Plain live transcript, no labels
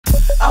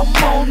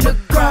I'm on the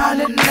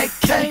grind and they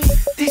can't.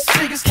 These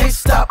niggas can't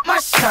stop my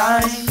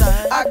shine.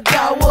 I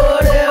got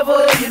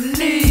whatever you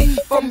need,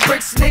 from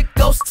bricks,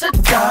 nickels to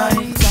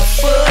dimes.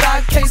 But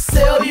I can't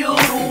sell you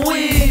the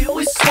weed.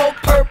 We smoke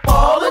perp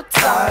all the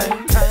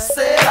time.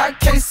 Said I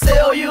can't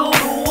sell you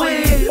the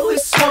weed. We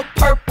smoke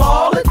perp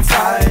all the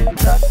time.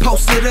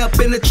 Posted up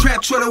in the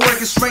trap, try to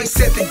work it straight.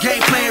 Set the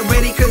game plan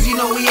ready, cause you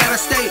know we out of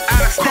state.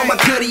 Call my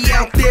cutty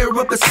out there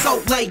up at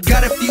Salt Lake.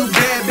 Got a few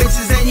bad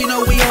bitches and you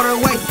know we on our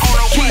way.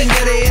 King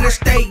of the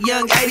interstate,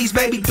 young 80s,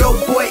 baby,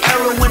 dope boy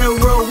era when the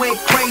world went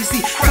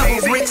crazy.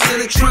 Couple bricks in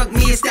the trunk,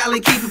 me and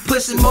Stalin keep it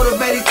pushing.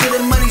 Motivated to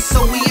the money,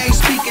 so we ain't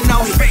speaking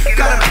on it.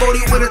 Got a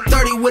 40 with a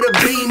 30 with a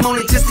beam on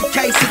it, just in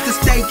case if the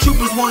state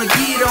troopers wanna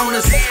get on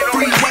us.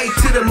 Freeway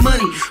to the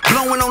money,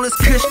 blowing on this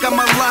kush, got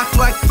my life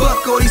like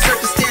fuck all these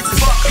circumstances.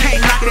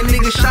 Can't knock a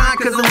nigga shine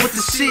cause I'm with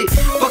the shit.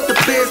 Fuck the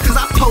feds cause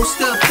I post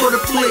up for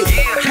the flick.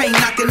 Can't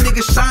knock a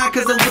nigga shine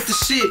cause I'm with the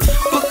shit.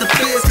 Fuck the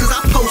feds cause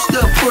I post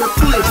up for the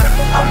flick.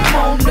 I'm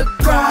on the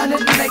grind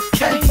and they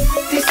can't.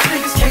 These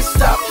niggas can't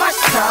stop my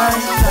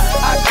shine.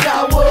 I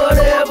got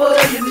whatever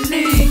you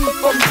need,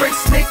 from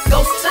bricks,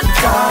 nickels to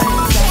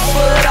dimes.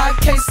 But I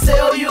can't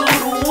sell you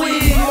the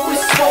weed. We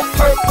smoke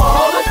perp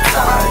all the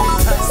time.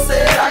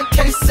 Said I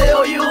can't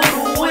sell you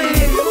the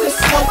weed. We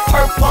smoke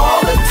perp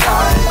all the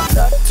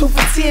time. 2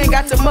 for 10,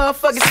 got the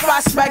motherfucking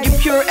spot smacking.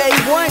 Pure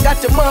A1,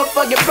 got the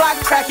motherfucking block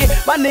cracking.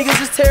 My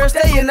niggas is terrorists,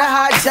 they in the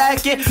high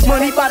jacket.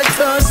 Money by the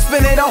ton,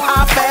 spin it on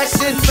high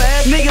fashion.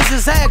 Niggas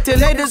is acting,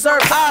 they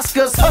deserve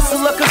Oscars.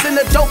 Hustler, cause in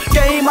the dope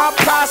game I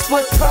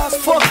prosper.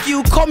 Fuck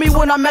you, call me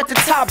when I'm at the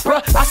top,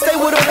 bruh. I stay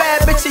with a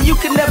bad bitch and you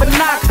can never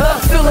knock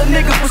her. Feel a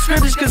nigga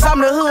prescription cause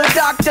I'm the hood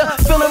doctor.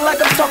 Feeling like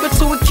I'm talking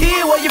to a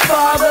kid, where your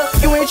father?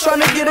 You ain't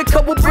tryna get a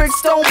couple bricks,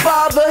 don't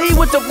bother. He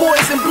with the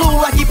boys in blue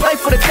like he play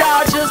for the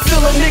Dodgers.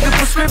 Feel a nigga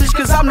prescription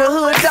cause I'm the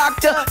hood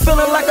doctor.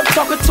 Feeling like I'm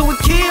talking to a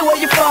kid, where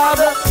your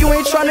father? You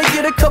ain't tryna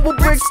get a couple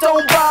bricks,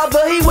 don't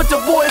bother. He with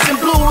the boys in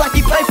blue like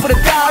he play for the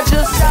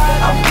Dodgers.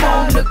 I'm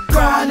on the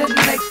grind and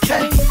they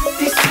can't.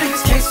 These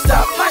niggas can't stop